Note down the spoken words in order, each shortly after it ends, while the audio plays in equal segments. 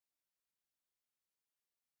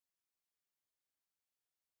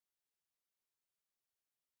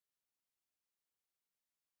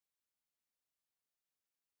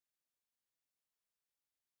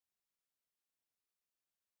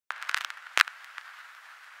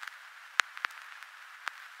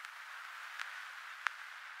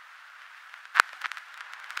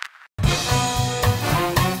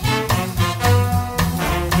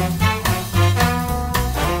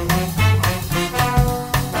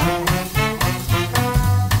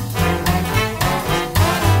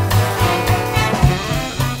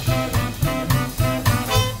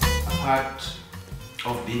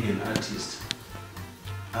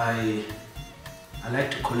I like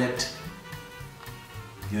to collect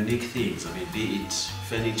unique things. I mean, be it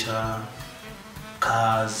furniture,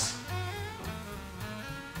 cars.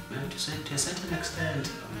 To a certain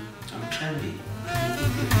extent, I'm trendy.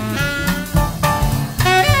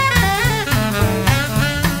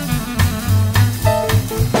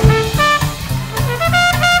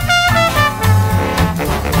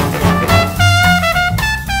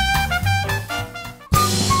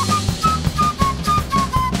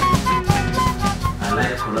 I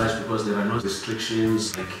like collage because there are no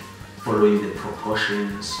restrictions, like following the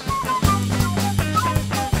proportions.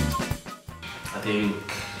 I think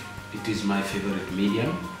it is my favorite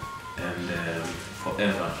medium, and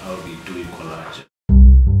forever I'll be doing collage.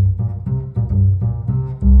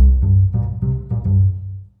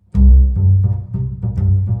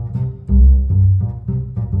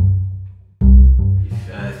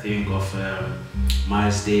 If I think of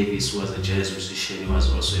Miles Davis, who was a jazz musician, he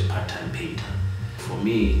was also a part-time painter. For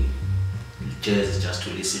me, jazz is just to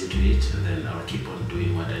listen to it, and then I'll keep on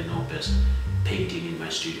doing what I know best, painting in my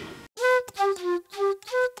studio.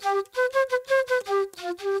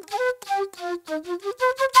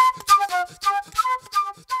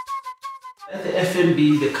 At the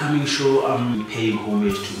FNB, the coming show, I'm paying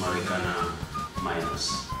homage to Marikana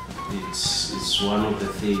miners. It's one of the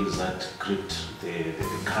things that gripped the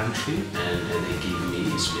country, and they give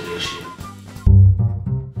me inspiration.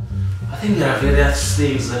 I think there are various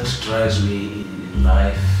things that drives me in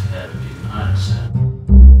life and in art.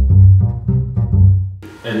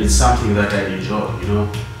 And it's something that I enjoy, you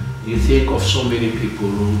know. You think of so many people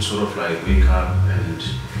who sort of like wake up and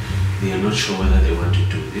they are not sure whether they want to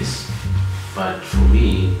do this. But for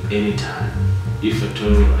me, anytime, if at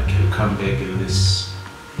all I can come back in this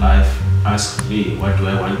life, ask me what do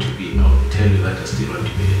I want to be, I'll tell you that I still want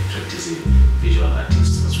to be a practicing visual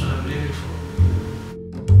artist. That's what I'm living for.